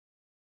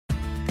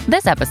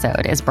This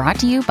episode is brought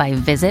to you by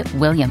Visit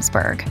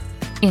Williamsburg.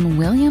 In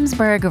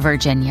Williamsburg,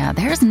 Virginia,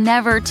 there's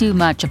never too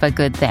much of a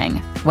good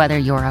thing. Whether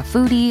you're a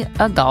foodie,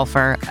 a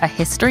golfer, a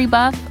history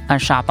buff, a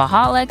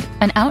shopaholic,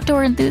 an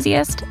outdoor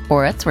enthusiast,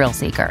 or a thrill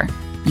seeker,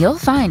 you'll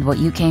find what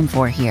you came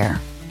for here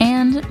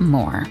and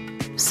more.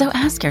 So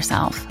ask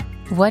yourself,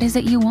 what is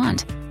it you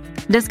want?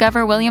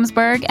 Discover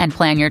Williamsburg and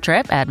plan your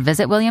trip at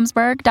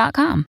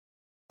visitwilliamsburg.com.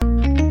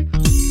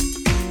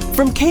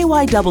 From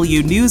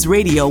KYW News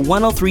Radio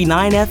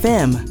 1039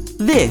 FM,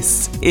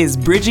 this is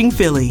Bridging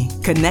Philly,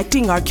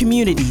 connecting our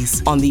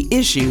communities on the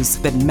issues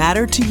that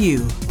matter to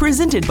you.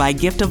 Presented by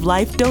Gift of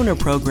Life Donor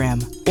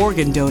Program.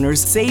 Organ donors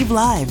save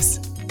lives.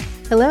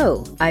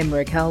 Hello, I'm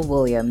Raquel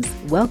Williams.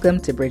 Welcome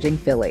to Bridging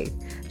Philly.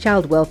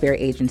 Child welfare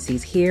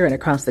agencies here and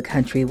across the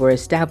country were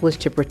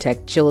established to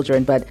protect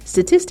children, but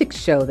statistics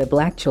show that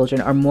Black children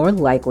are more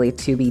likely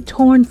to be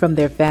torn from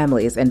their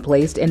families and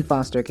placed in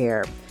foster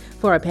care.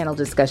 For our panel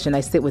discussion,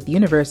 I sit with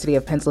University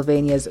of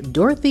Pennsylvania's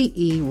Dorothy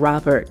E.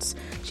 Roberts.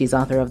 She's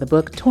author of the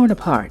book Torn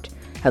Apart: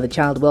 How the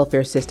Child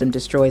Welfare System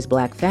Destroys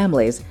Black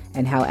Families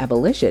and How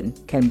Abolition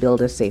Can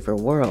Build a Safer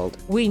World.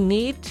 We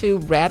need to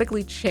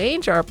radically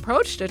change our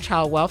approach to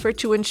child welfare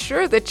to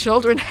ensure that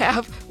children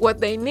have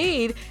what they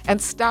need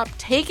and stop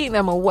taking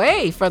them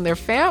away from their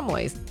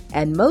families.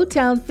 And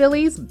Motown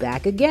Philly's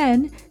back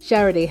again.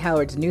 Shara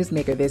Howard's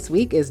newsmaker this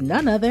week is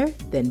none other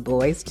than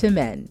Boys to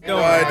Men.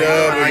 How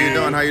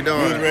you doing?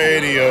 Good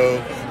radio,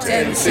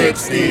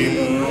 1060.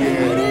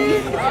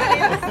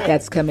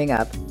 That's coming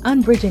up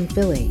on Bridging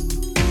Philly.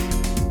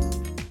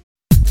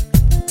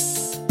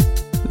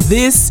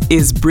 This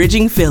is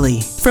Bridging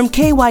Philly from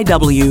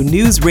KYW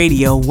News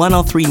Radio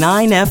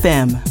 1039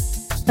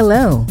 FM.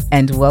 Hello,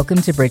 and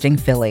welcome to Bridging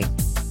Philly.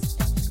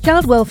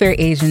 Child welfare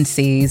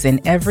agencies in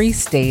every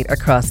state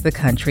across the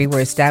country were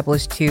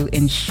established to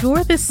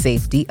ensure the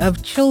safety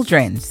of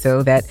children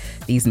so that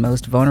these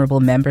most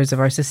vulnerable members of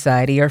our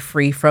society are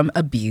free from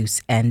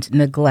abuse and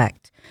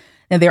neglect.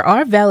 Now, there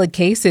are valid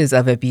cases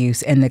of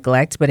abuse and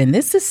neglect, but in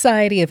this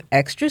society of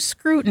extra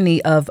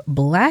scrutiny of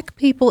Black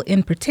people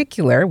in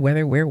particular,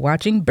 whether we're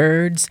watching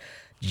birds,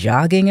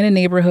 jogging in a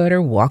neighborhood,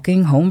 or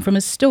walking home from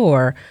a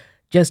store,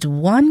 just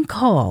one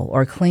call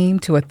or claim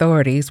to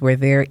authorities where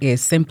there is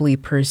simply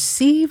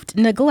perceived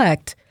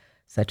neglect,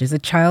 such as a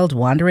child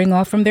wandering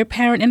off from their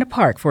parent in a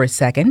park for a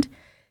second,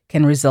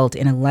 can result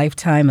in a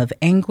lifetime of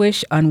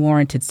anguish,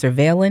 unwarranted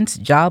surveillance,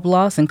 job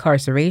loss,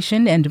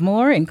 incarceration, and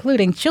more,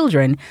 including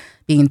children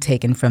being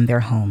taken from their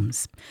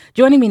homes.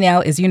 Joining me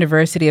now is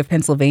University of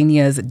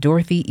Pennsylvania's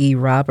Dorothy E.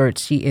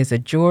 Roberts. She is a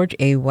George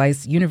A.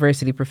 Weiss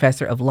University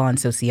Professor of Law and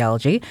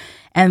Sociology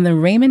and the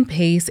Raymond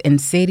Pace and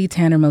Sadie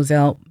Tanner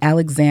Moselle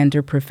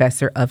Alexander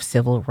Professor of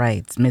Civil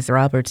Rights. Ms.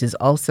 Roberts is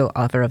also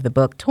author of the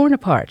book Torn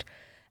Apart: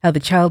 How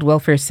the Child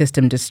Welfare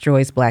System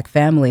Destroys Black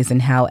Families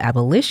and How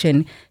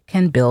Abolition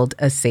Can Build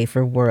a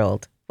Safer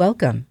World.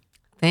 Welcome.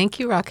 Thank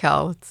you,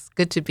 Raquel. It's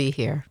good to be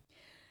here.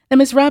 Now,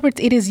 Ms.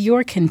 Roberts, it is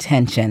your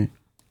contention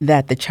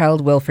that the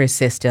child welfare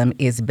system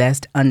is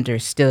best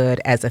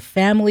understood as a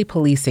family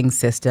policing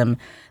system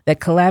that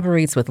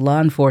collaborates with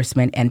law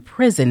enforcement and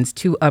prisons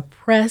to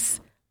oppress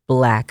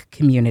Black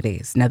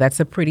communities. Now, that's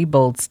a pretty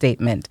bold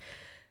statement.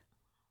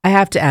 I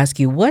have to ask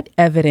you, what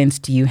evidence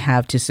do you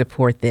have to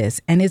support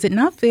this? And is it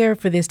not fair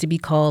for this to be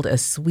called a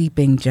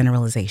sweeping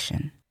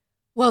generalization?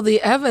 Well,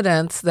 the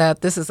evidence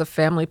that this is a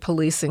family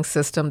policing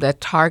system that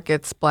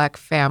targets Black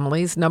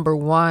families, number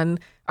one,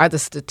 are the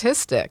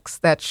statistics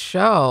that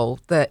show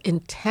the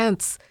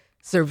intense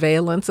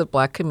surveillance of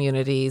Black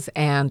communities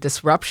and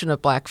disruption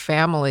of Black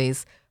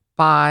families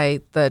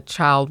by the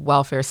child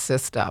welfare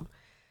system.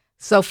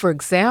 So, for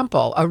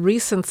example, a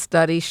recent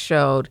study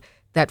showed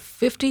that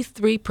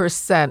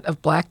 53%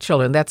 of Black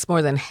children, that's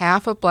more than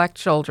half of Black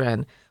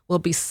children, will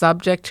be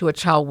subject to a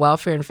child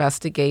welfare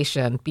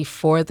investigation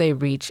before they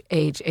reach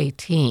age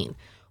 18.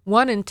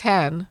 1 in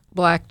 10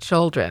 Black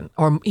children,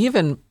 or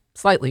even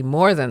slightly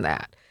more than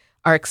that,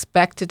 are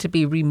expected to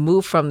be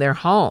removed from their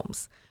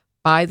homes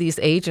by these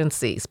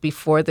agencies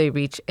before they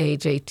reach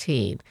age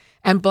 18.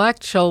 And Black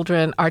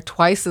children are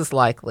twice as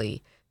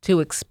likely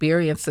to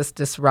experience this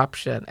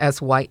disruption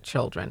as white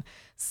children.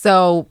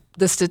 So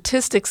the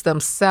statistics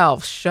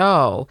themselves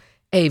show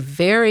a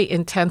very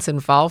intense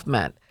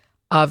involvement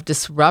of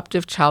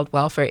disruptive child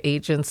welfare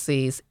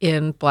agencies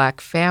in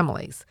Black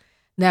families.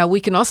 Now,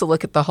 we can also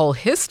look at the whole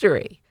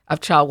history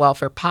of child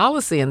welfare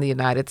policy in the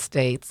United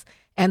States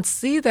and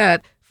see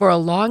that for a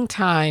long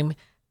time,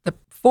 the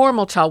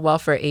formal child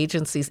welfare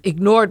agencies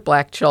ignored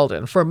Black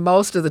children for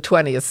most of the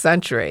 20th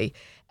century.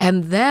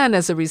 And then,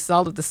 as a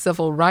result of the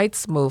civil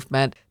rights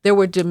movement, there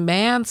were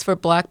demands for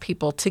Black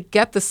people to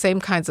get the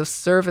same kinds of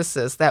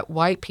services that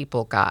white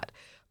people got.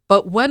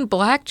 But when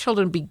Black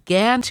children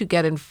began to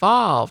get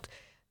involved,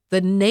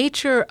 the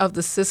nature of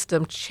the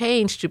system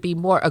changed to be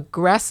more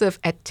aggressive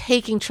at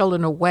taking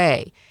children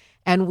away.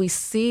 And we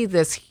see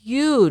this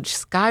huge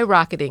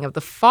skyrocketing of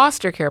the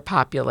foster care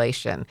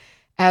population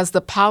as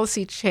the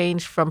policy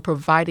changed from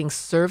providing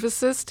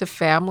services to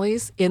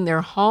families in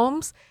their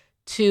homes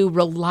to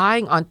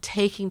relying on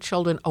taking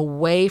children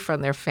away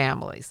from their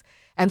families.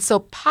 And so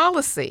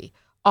policy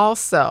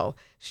also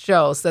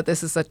shows that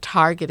this is a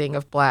targeting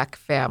of Black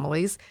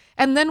families.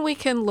 And then we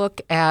can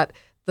look at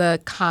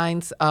the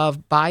kinds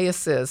of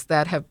biases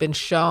that have been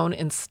shown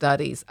in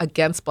studies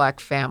against Black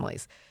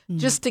families.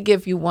 Just to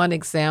give you one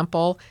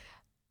example,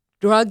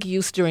 drug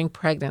use during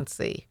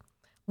pregnancy.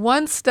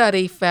 One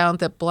study found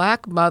that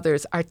Black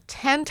mothers are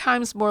 10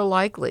 times more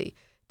likely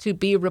to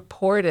be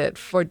reported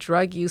for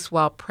drug use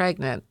while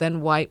pregnant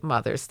than white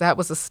mothers. That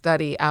was a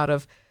study out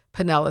of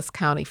Pinellas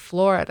County,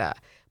 Florida.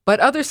 But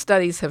other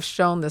studies have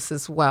shown this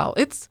as well.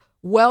 It's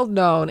well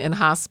known in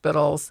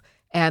hospitals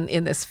and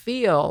in this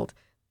field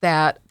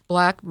that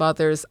Black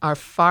mothers are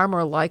far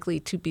more likely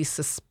to be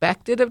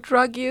suspected of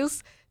drug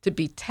use, to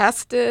be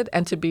tested,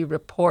 and to be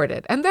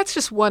reported. And that's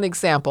just one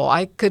example.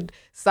 I could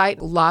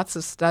cite lots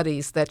of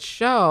studies that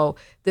show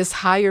this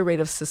higher rate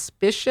of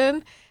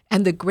suspicion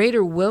and the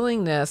greater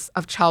willingness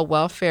of child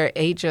welfare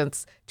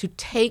agents to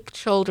take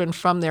children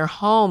from their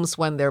homes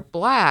when they're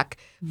Black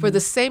for the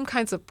same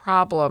kinds of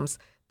problems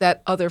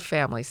that other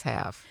families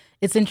have.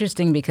 It's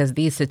interesting because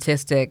these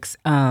statistics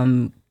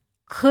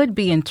could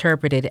be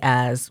interpreted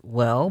as,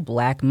 well,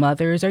 Black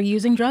mothers are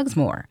using drugs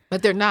more.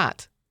 But they're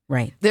not.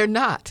 Right. They're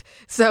not.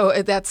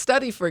 So that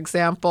study, for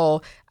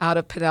example, out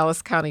of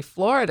Pinellas County,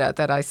 Florida,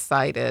 that I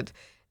cited,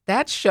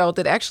 that showed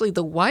that actually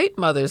the white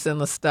mothers in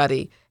the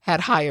study had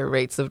higher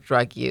rates of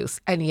drug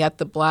use, and yet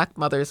the Black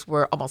mothers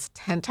were almost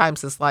 10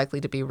 times as likely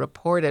to be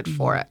reported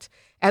for it.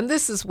 And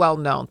this is well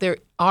known. There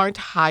aren't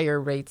higher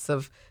rates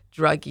of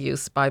drug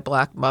use by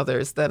Black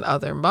mothers than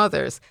other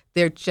mothers.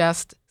 They're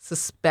just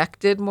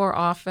suspected more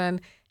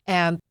often,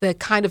 and the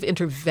kind of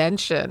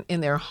intervention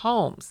in their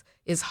homes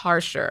is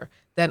harsher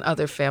than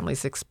other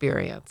families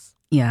experience.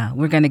 Yeah,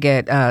 we're going to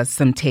get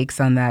some takes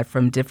on that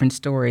from different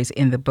stories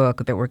in the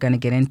book that we're going to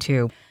get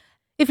into.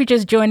 If you're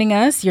just joining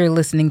us, you're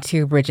listening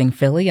to Bridging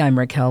Philly. I'm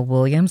Raquel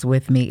Williams.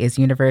 With me is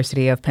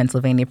University of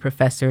Pennsylvania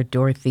professor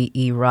Dorothy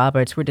E.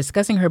 Roberts. We're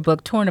discussing her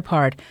book, Torn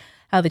Apart,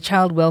 How the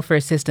Child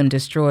Welfare System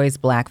Destroys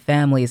Black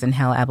Families and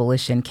How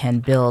Abolition Can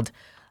Build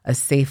a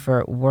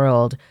Safer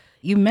World.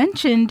 You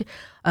mentioned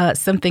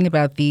something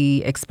about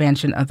the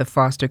expansion of the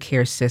foster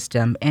care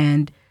system.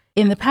 And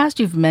in the past,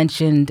 you've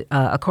mentioned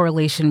a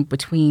correlation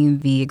between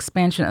the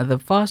expansion of the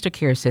foster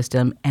care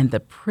system and the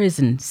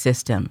prison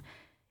system.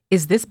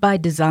 Is this by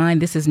design?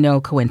 This is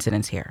no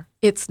coincidence here.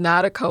 It's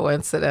not a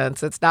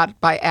coincidence. It's not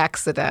by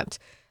accident.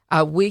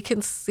 We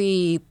can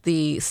see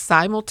the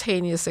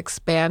simultaneous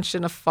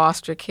expansion of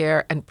foster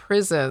care and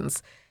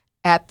prisons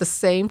at the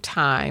same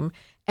time,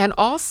 and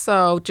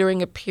also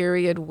during a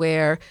period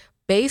where,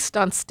 based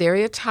on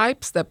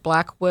stereotypes that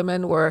Black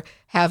women were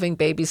having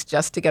babies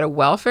just to get a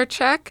welfare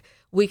check,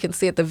 we can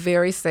see at the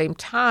very same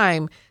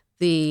time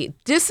the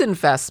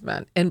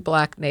disinvestment in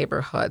Black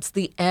neighborhoods,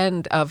 the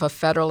end of a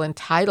federal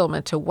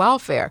entitlement to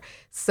welfare.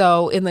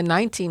 So in the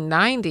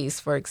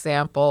 1990s, for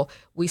example,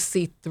 we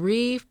see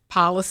 3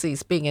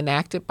 policies being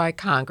enacted by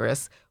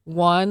Congress.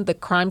 One, the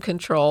crime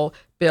control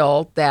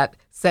bill that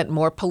sent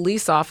more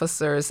police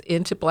officers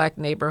into Black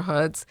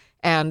neighborhoods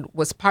and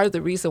was part of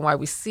the reason why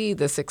we see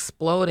this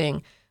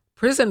exploding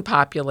prison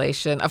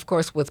population, of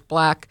course, with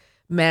Black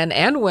men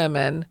and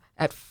women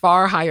at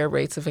far higher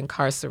rates of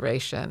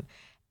incarceration.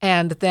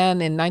 And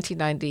then in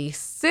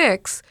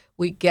 1996,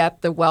 we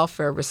get the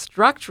welfare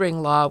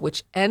restructuring law,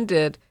 which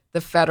ended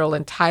the federal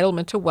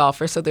entitlement to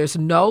welfare. So there's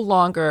no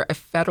longer a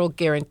federal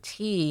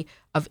guarantee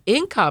of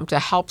income to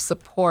help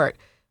support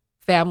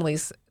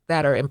families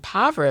that are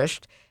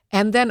impoverished.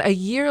 And then a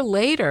year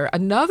later,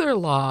 another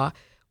law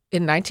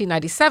in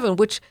 1997,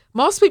 which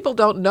most people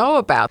don't know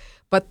about.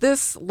 But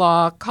this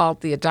law,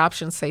 called the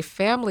Adoption Safe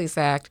Families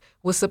Act,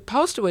 was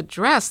supposed to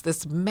address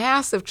this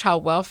massive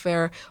child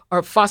welfare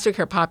or foster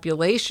care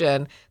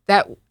population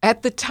that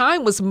at the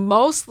time was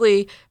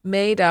mostly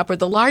made up, or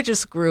the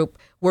largest group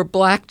were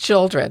Black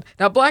children.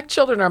 Now, Black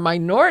children are a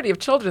minority of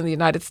children in the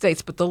United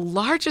States, but the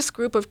largest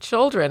group of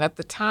children at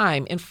the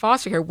time in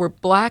foster care were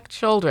Black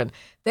children.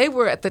 They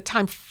were at the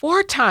time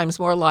 4 times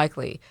more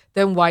likely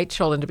than white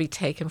children to be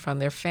taken from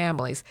their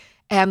families.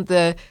 And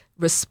the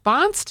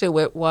response to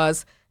it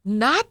was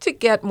not to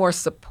get more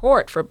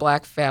support for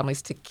Black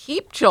families to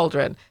keep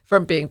children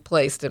from being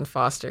placed in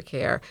foster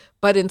care,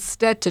 but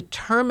instead to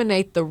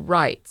terminate the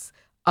rights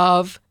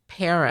of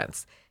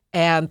parents.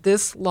 And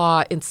this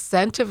law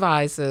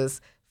incentivizes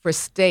for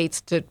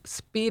states to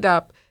speed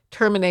up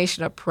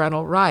termination of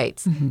parental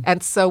rights.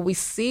 And so we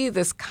see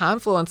this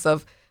confluence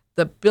of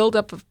the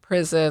buildup of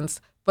prisons,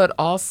 but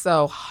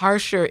also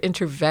harsher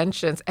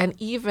interventions and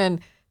even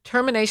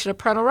termination of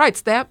parental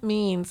rights. That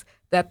means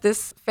that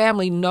this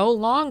family no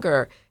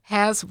longer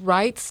has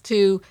rights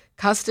to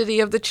custody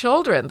of the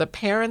children. The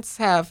parents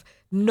have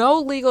no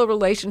legal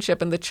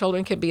relationship, and the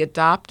children can be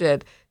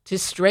adopted to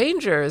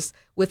strangers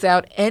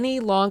without any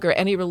longer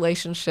any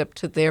relationship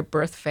to their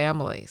birth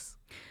families.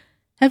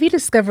 Have you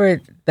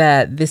discovered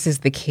that this is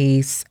the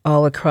case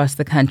all across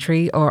the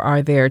country, or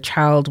are there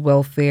child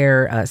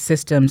welfare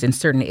systems in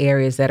certain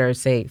areas that are,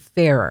 say,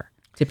 fairer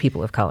to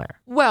people of color?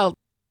 Well,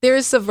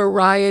 There's a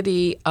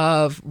variety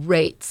of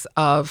rates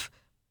of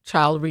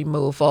child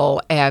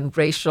removal and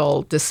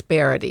racial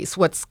disparities,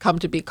 what's come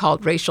to be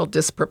called racial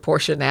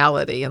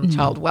disproportionality in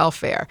child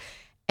welfare.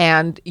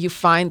 And you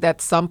find that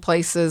some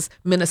places,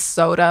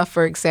 Minnesota,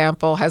 for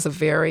example, has a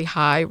very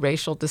high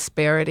racial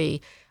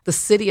disparity. The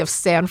city of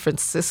San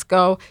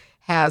Francisco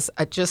has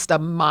just a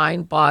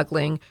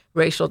mind-boggling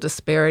racial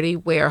disparity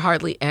where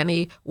hardly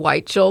any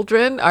white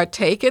children are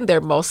taken.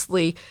 They're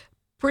mostly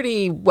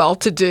pretty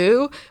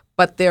well-to-do,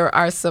 but there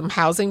are some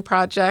housing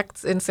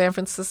projects in San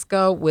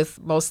Francisco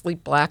with mostly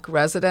Black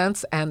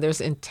residents, and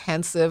there's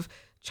intensive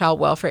child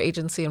welfare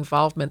agency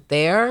involvement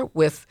there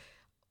with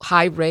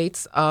high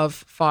rates of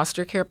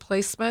foster care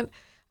placement.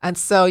 And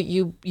so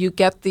you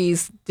get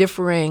these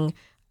differing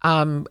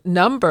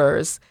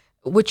numbers,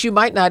 which you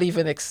might not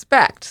even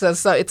expect.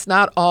 So it's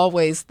not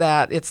always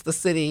that it's the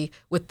city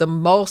with the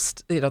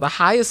most, the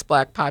highest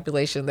Black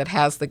population that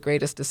has the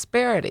greatest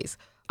disparities.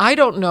 I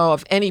don't know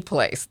of any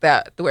place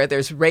where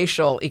there's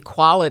racial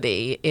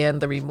equality in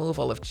the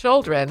removal of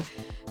children,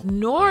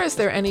 nor is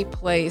there any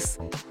place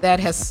that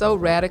has so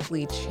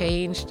radically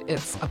changed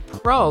its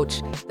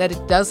approach that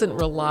it doesn't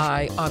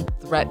rely on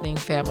threatening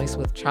families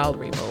with child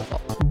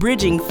removal.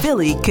 Bridging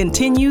Philly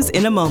continues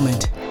in a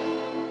moment.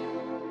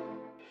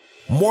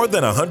 More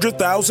than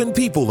 100,000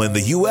 people in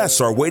the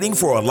U.S. are waiting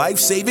for a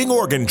life-saving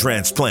organ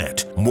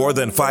transplant. More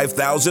than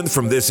 5,000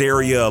 from this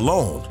area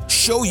alone.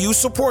 Show you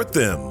support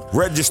them.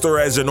 Register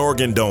as an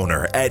organ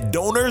donor at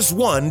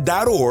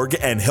DonorsOne.org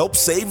and help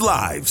save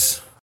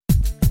lives.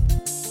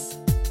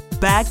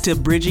 Back to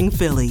Bridging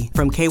Philly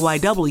from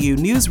KYW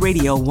News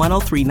Radio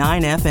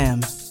 103.9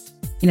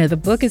 FM. The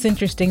book is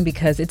interesting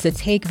because it's a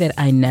take that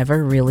I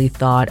never really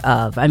thought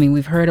of. I mean,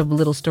 we've heard of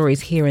little stories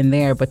here and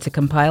there, but to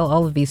compile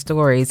all of these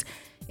stories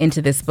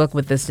into this book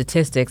with the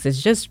statistics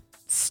is just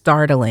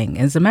startling.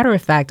 As a matter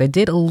of fact, I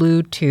did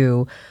allude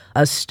to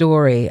a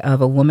story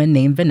of a woman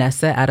named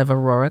Vanessa out of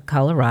Aurora,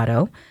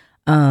 Colorado.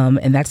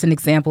 And that's an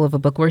example of a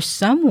book where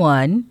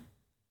someone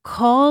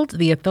called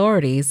the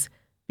authorities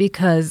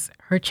because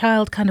her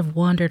child kind of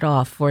wandered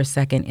off for a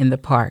second in the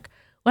park.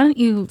 Why don't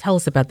you tell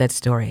us about that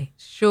story?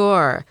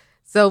 Sure.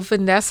 So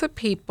Vanessa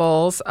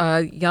Peoples,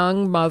 a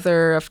young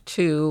mother of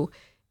two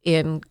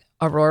in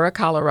Aurora,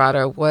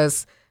 Colorado,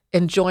 was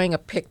enjoying a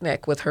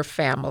picnic with her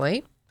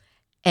family.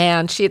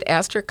 And she had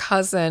asked her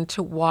cousin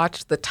to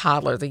watch the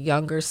toddler, the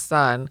younger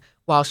son,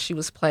 while she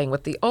was playing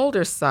with the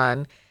older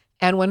son.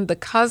 And when the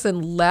cousin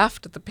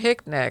left the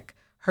picnic,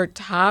 her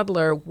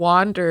toddler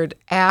wandered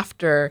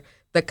after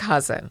the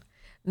cousin.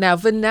 Now,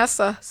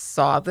 Vanessa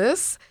saw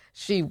this.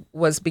 She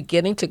was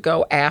beginning to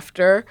go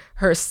after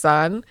her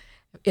son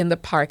in the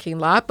parking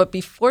lot. But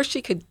before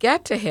she could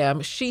get to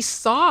him, she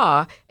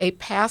saw a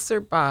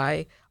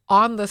passerby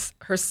on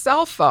her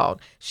cell phone.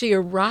 She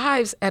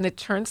arrives, and it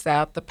turns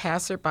out the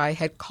passerby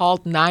had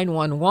called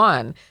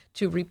 911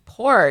 to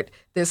report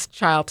this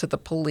child to the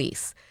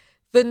police.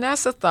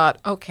 Vanessa thought,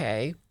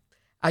 okay,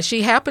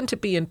 she happened to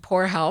be in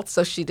poor health,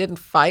 so she didn't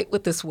fight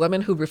with this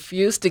woman who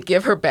refused to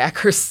give her back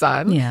her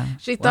son. Yeah.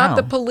 She thought Wow.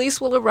 the police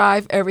will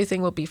arrive,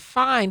 everything will be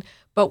fine.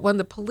 But when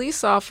the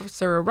police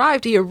officer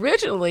arrived, he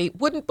originally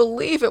wouldn't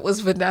believe it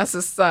was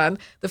Vanessa's son.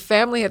 The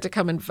family had to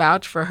come and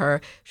vouch for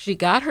her. She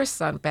got her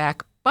son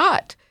back,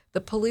 but the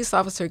police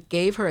officer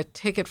gave her a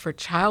ticket for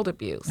child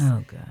abuse.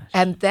 Oh, gosh.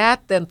 And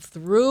that then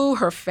threw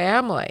her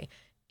family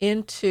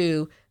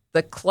into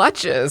the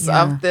clutches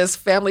of this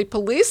family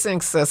policing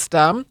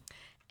system.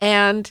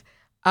 And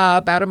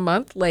about a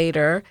month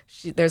later,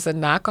 there's a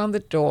knock on the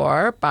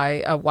door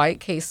by a white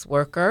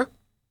caseworker.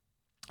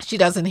 She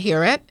doesn't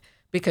hear it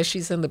because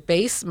she's in the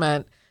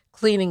basement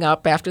cleaning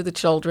up after the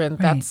children.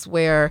 Right. That's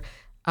where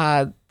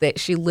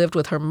she lived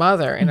with her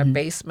mother in a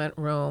basement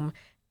room.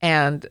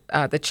 And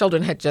the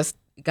children had just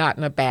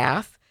gotten a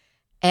bath.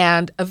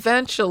 And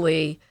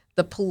eventually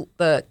the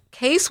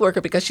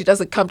caseworker, because she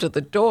doesn't come to the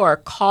door,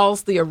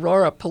 calls the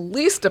Aurora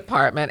Police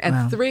Department,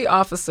 and 3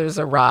 officers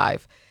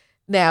arrive.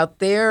 Now,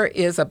 there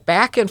is a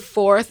back and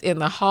forth in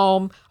the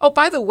home. Oh,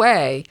 by the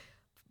way,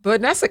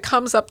 Vanessa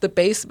comes up the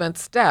basement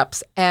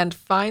steps and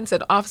finds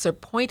an officer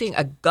pointing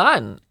a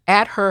gun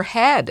at her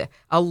head,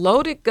 a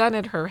loaded gun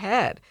at her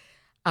head.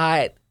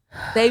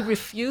 They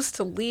refuse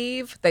to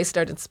leave. They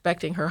start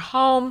inspecting her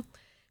home.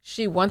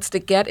 She wants to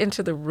get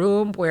into the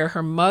room where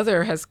her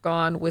mother has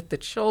gone with the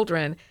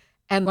children,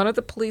 and one of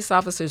the police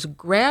officers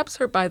grabs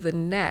her by the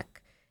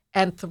neck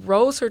and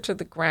throws her to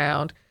the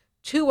ground.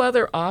 2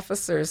 other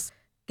officers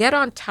get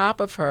on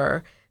top of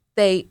her.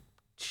 They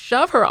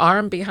shove her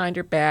arm behind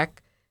her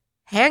back,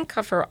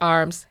 handcuff her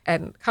arms,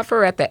 and cuff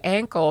her at the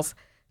ankles,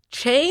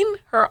 chain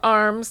her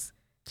arms.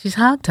 She's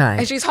hogtied.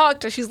 And she's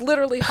hogtied. She's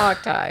literally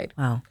hogtied.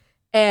 Wow.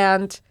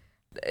 And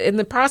in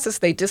the process,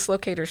 they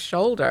dislocate her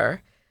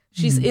shoulder.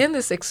 She's in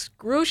this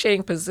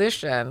excruciating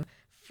position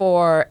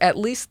for at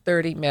least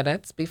 30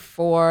 minutes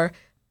before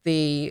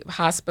the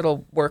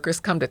hospital workers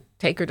come to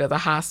take her to the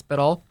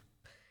hospital.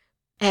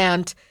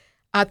 And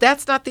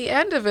that's not the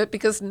end of it,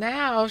 because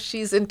now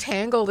she's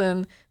entangled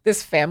in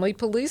this family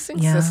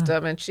policing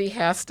system, and she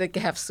has to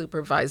have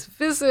supervised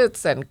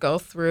visits and go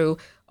through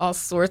all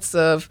sorts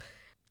of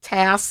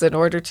tasks in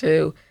order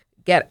to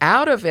get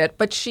out of it.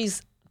 But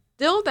she's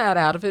still not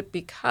out of it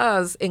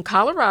because in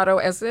Colorado,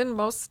 as in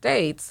most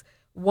states,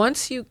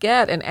 once you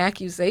get an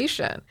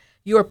accusation,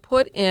 you are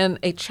put in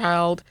a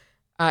child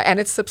and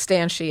it's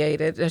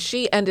substantiated. And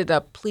she ended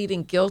up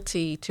pleading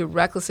guilty to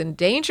reckless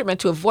endangerment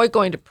to avoid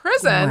going to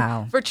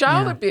prison for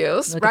child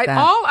abuse, right?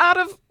 All out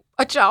of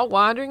a child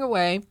wandering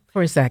away.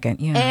 For a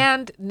second, yeah.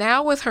 And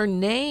now with her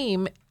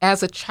name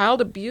as a child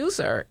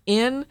abuser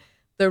in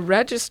the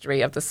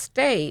registry of the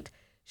state,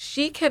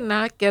 she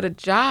cannot get a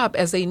job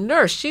as a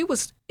nurse. She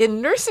was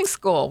in nursing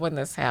school when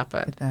this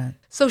happened.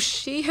 So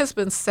she has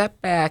been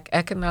set back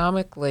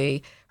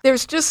economically.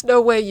 There's just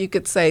no way you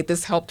could say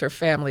this helped her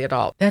family at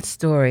all. That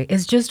story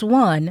is just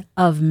one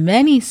of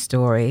many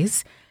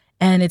stories,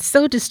 and it's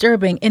so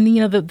disturbing. And,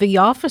 the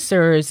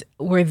officers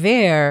were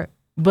there,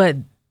 but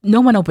no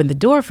one opened the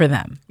door for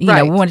them. We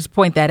want to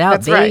point that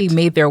out. They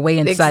made their way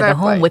inside the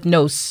home with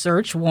no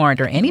search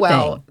warrant or anything.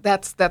 Well,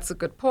 that's a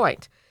good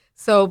point.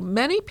 So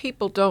many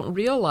people don't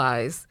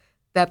realize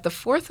that the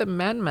Fourth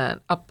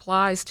Amendment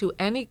applies to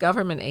any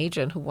government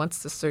agent who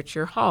wants to search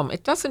your home.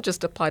 It doesn't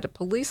just apply to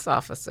police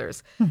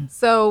officers.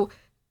 So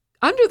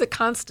under the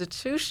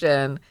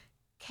Constitution,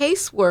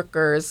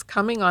 caseworkers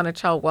coming on a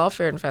child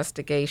welfare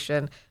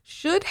investigation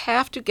should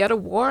have to get a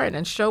warrant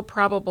and show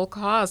probable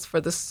cause for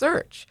the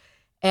search.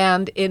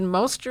 And in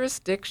most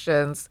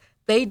jurisdictions,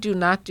 they do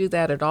not do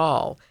that at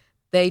all.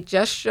 They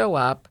just show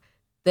up,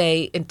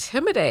 they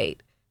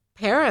intimidate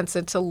parents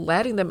into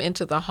letting them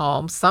into the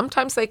home.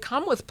 Sometimes they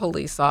come with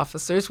police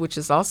officers, which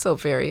is also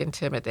very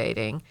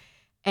intimidating.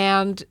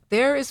 And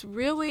there is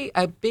really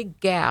a big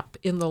gap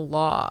in the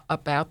law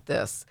about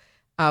this,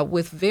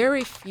 with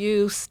very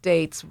few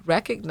states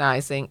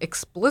recognizing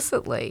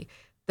explicitly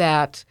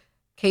that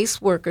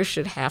caseworkers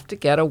should have to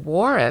get a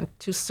warrant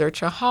to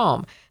search a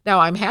home.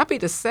 Now, I'm happy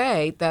to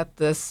say that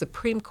the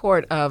Supreme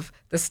Court of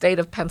the state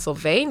of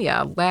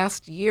Pennsylvania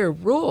last year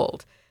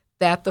ruled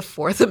that the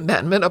Fourth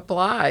Amendment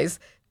applies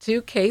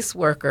to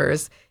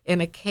caseworkers in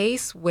a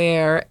case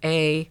where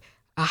a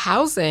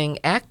housing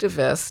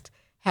activist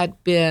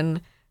had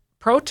been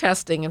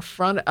protesting in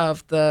front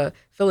of the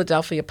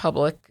Philadelphia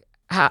Public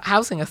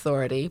Housing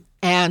Authority,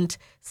 and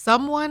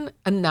someone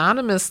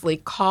anonymously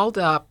called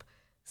up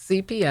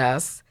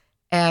CPS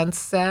and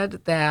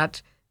said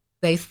that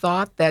they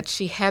thought that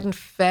she hadn't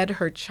fed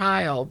her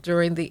child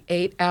during the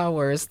 8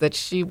 hours that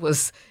she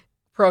was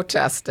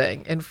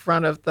protesting in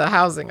front of the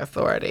housing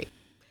authority.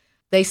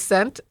 They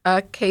sent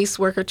a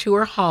caseworker to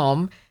her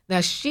home.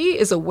 Now, she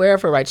is aware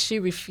of her rights. She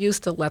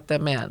refused to let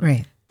them in.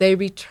 Right. They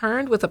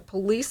returned with a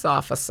police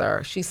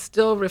officer. She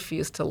still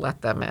refused to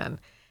let them in.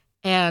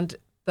 And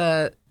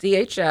the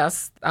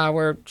DHS,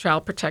 our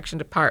Child Protection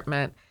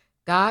Department,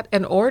 got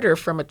an order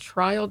from a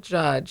trial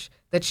judge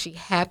that she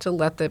had to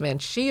let them in.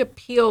 She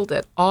appealed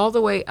it all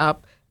the way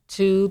up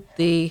to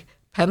the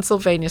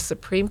Pennsylvania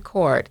Supreme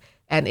Court,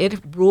 and it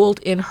ruled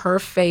in her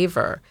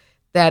favor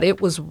that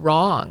it was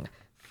wrong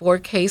for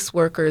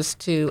caseworkers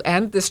to,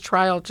 and this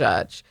trial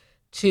judge,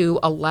 to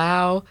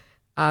allow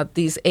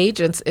these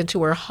agents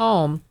into her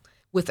home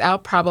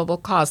without probable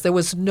cause. There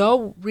was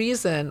no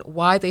reason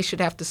why they should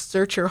have to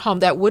search her home.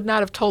 That would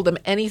not have told them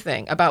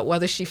anything about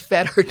whether she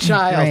fed her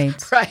child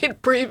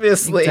right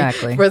previously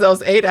for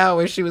those 8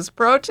 hours she was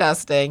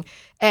protesting.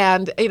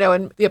 And,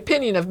 in the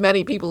opinion of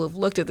many people who've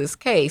looked at this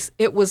case,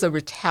 it was a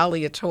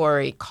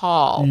retaliatory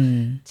call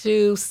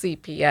to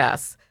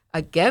CPS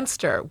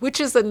against her, which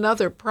is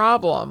another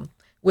problem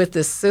with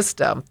this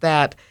system,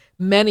 that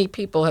many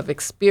people have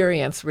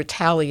experienced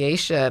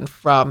retaliation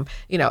from,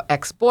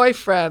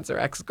 ex-boyfriends or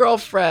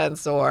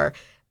ex-girlfriends, or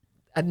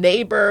a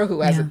neighbor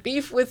who has a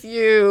beef with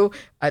you,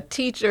 a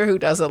teacher who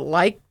doesn't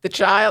like the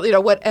child,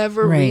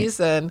 whatever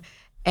reason.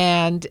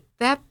 And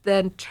that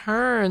then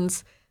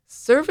turns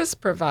service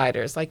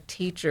providers like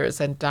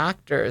teachers and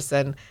doctors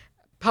and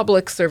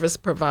public service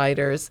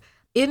providers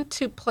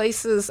into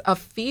places of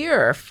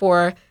fear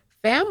for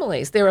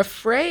families. They're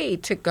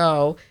afraid to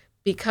go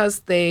because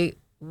they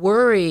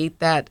worry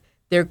that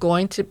they're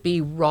going to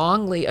be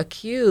wrongly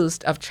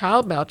accused of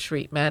child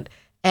maltreatment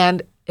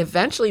and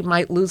eventually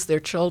might lose their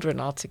children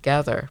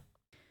altogether.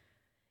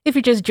 If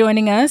you're just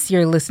joining us,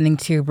 you're listening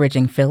to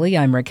Bridging Philly.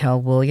 I'm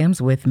Raquel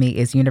Williams. With me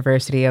is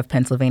University of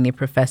Pennsylvania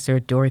professor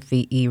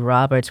Dorothy E.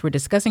 Roberts. We're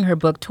discussing her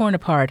book, Torn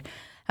Apart,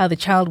 How the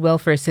Child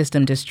Welfare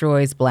System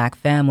Destroys Black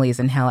Families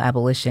and How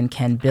Abolition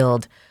Can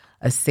Build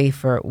a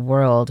Safer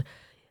World.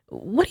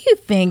 What do you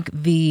think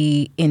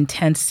the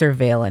intense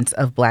surveillance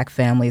of Black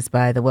families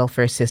by the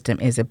welfare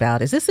system is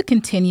about? Is this a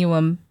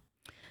continuum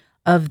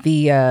of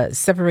the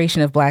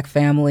separation of Black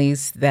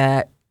families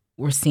that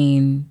were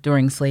seen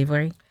during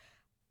slavery?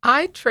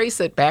 I trace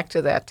it back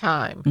to that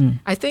time.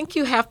 I think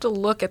you have to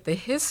look at the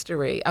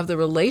history of the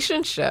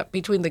relationship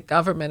between the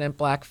government and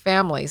Black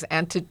families.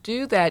 And to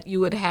do that, you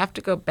would have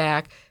to go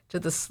back to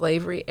the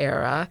slavery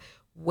era,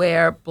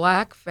 where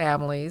Black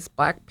families,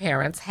 Black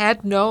parents,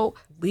 had no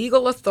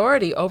legal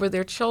authority over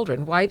their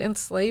children. White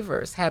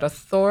enslavers had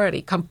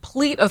authority,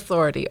 complete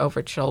authority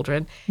over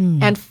children,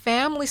 and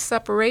family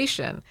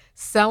separation,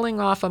 selling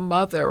off a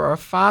mother or a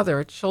father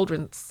or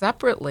children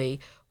separately,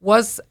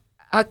 was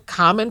a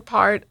common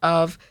part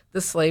of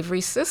the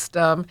slavery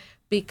system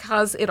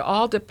because it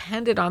all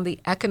depended on the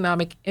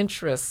economic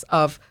interests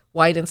of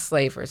white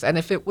enslavers. And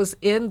if it was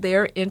in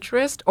their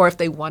interest, or if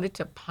they wanted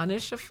to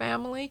punish a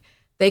family,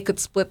 they could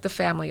split the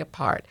family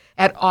apart.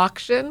 At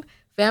auction,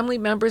 family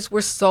members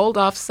were sold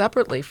off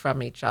separately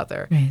from each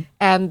other. Right.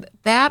 And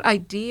that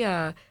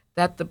idea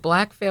that the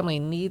Black family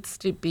needs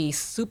to be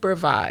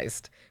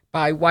supervised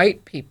by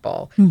white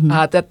people,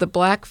 that the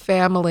Black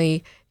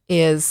family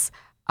is,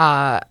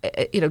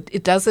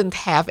 it doesn't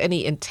have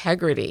any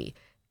integrity.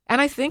 And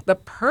I think the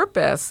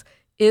purpose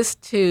is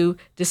to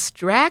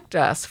distract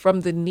us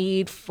from the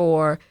need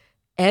for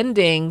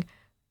ending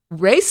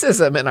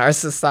racism in our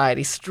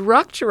society,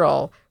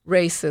 structural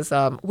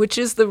racism, which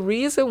is the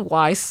reason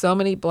why so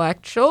many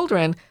Black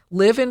children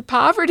live in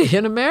poverty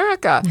in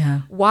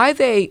America, why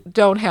they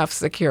don't have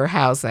secure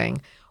housing,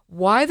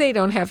 why they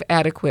don't have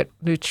adequate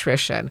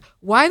nutrition,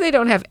 why they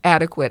don't have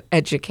adequate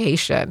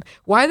education,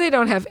 why they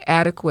don't have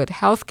adequate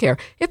health care.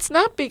 It's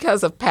not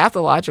because of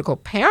pathological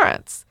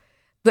parents.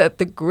 That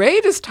the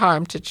greatest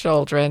harm to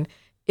children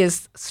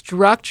is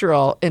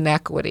structural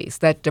inequities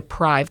that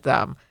deprive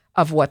them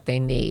of what they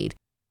need.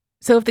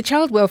 So if the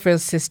child welfare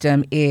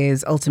system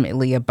is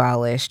ultimately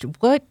abolished,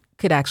 what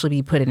could actually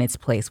be put in its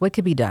place? What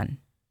could be done?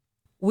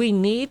 We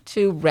need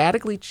to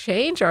radically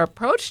change our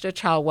approach to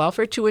child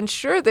welfare to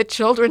ensure that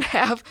children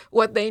have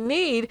what they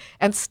need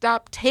and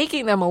stop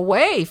taking them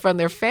away from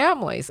their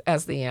families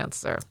as the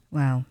answer.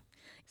 Wow.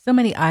 So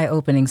many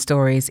eye-opening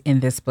stories in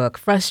this book,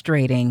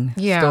 frustrating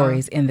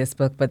stories in this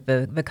book, but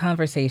the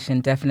conversation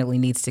definitely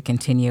needs to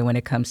continue when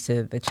it comes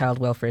to the child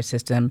welfare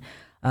system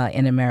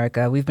in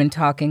America. We've been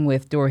talking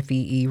with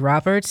Dorothy E.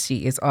 Roberts.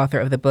 She is author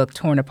of the book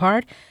Torn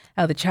Apart,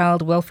 How the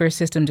Child Welfare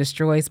System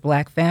Destroys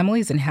Black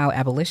Families and How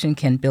Abolition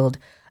Can Build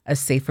a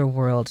Safer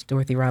World.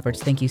 Dorothy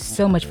Roberts, thank you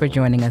so much for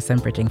joining us on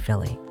Bridging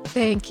Philly.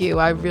 Thank you.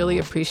 I really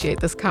appreciate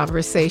this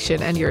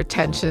conversation and your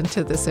attention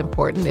to this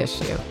important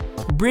issue.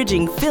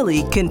 Bridging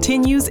Philly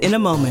continues in a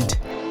moment.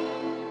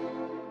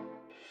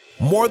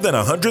 More than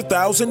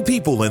 100,000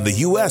 people in the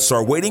U.S.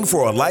 are waiting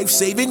for a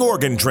life-saving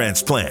organ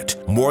transplant.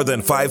 More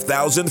than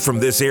 5,000 from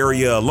this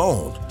area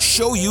alone.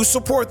 Show you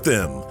support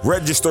them.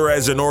 Register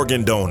as an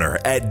organ donor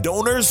at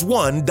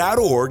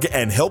donors1.org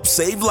and help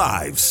save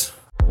lives.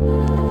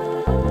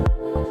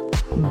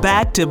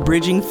 Back to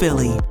Bridging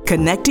Philly,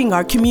 connecting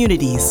our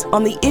communities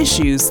on the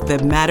issues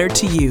that matter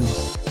to you.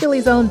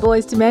 Philly's own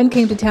Boyz II Men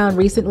came to town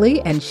recently,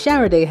 and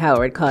Shara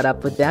Howard caught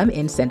up with them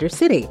in Center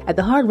City at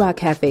the Hard Rock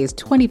Cafe's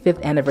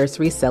 25th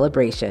anniversary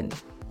celebration.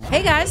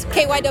 Hey guys,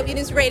 KYW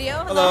News Radio.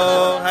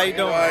 Hello, how you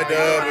doing?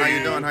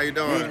 How you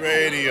doing? News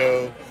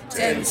Radio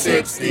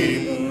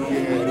 1060.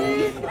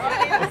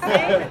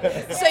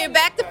 So you're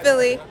back to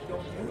Philly.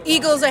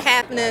 Eagles are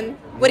happening.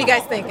 What are you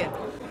guys thinking?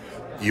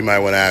 You might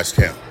want to ask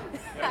him.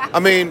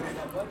 I mean,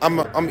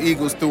 I'm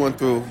Eagles through and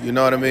through. You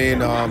know what I mean?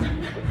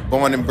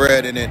 Born and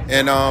bred in it,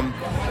 and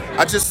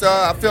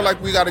I feel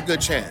like we got a good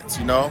chance.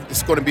 You know,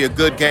 it's going to be a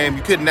good game.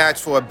 You couldn't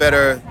ask for a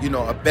better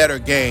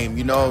game.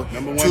 You know,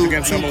 number ones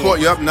against number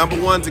ones. Yep,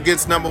 number ones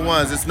against number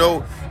ones.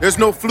 There's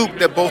no fluke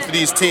that both of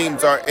these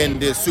teams are in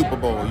this Super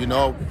Bowl. You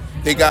know,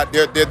 they're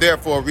there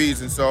for a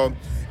reason. So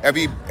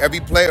every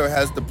player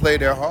has to play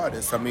their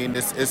hardest. I mean,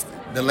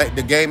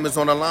 the game is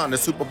on the line. The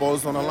Super Bowl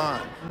is on the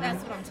line.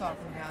 That's what I'm talking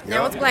about.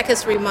 Now it's Black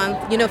History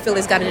Month. You know,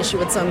 Philly's got an issue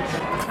with some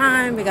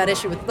crime. We got an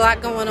issue with Black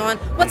going on.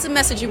 What's the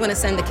message you want to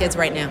send to kids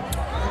right now?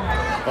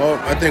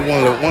 Oh, I think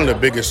one of the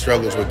biggest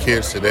struggles with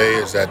kids today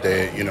is that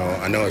they,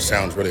 I know it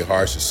sounds really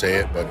harsh to say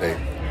it, but they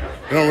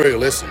don't really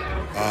listen.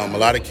 A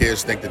lot of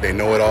kids think that they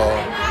know it all,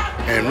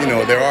 and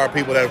there are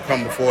people that have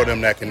come before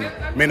them that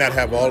may not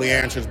have all the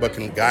answers, but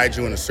can guide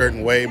you in a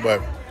certain way.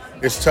 But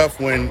it's tough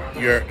when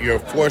you're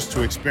forced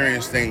to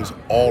experience things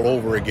all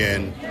over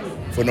again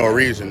for no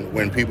reason,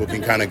 when people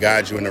can kind of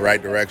guide you in the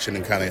right direction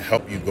and kind of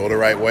help you go the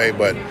right way,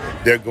 but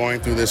they're going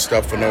through this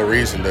stuff for no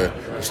reason. The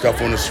stuff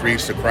on the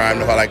streets, the crime,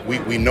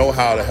 we know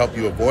how to help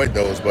you avoid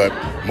those, but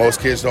most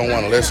kids don't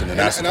want to listen, and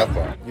that's the tough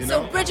part.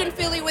 So Bridging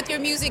Philly with your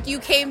music, you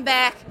came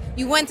back,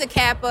 you went to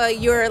Kappa,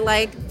 you're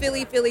like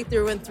Philly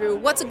through and through.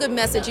 What's a good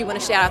message you want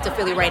to shout out to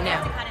Philly right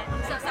now?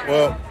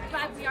 Well,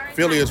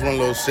 Philly is one of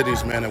those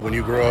cities, man, that when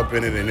you grow up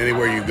in it and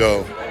anywhere you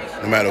go,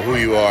 no matter who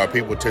you are,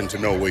 people tend to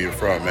know where you're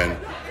from. And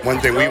one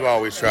thing we've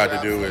always tried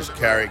to do is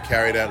carry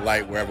that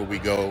light wherever we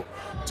go,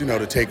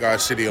 to take our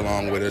city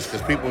along with us.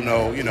 Because people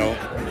know,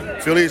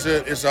 Philly is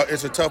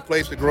a tough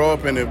place to grow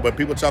up in it, but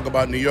people talk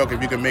about New York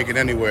if you can make it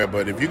anywhere.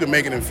 But if you can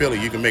make it in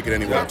Philly, you can make it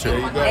anywhere too.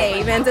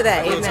 Amen to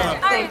that.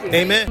 Amen. Thank you.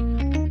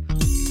 Amen.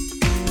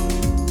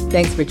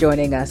 Thanks for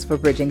joining us for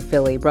Bridging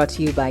Philly, brought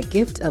to you by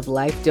Gift of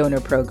Life Donor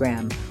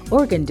Program.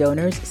 Organ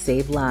donors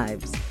save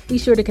lives. Be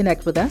sure to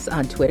connect with us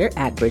on Twitter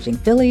at Bridging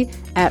Philly,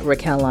 at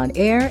Raquel on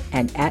Air,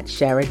 and at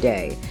Shara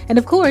Day. And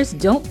of course,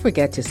 don't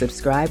forget to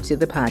subscribe to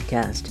the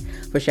podcast.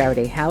 For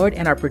Shara Howard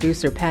and our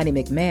producer Patty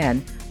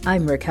McMahon,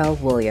 I'm Raquel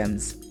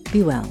Williams.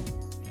 Be well.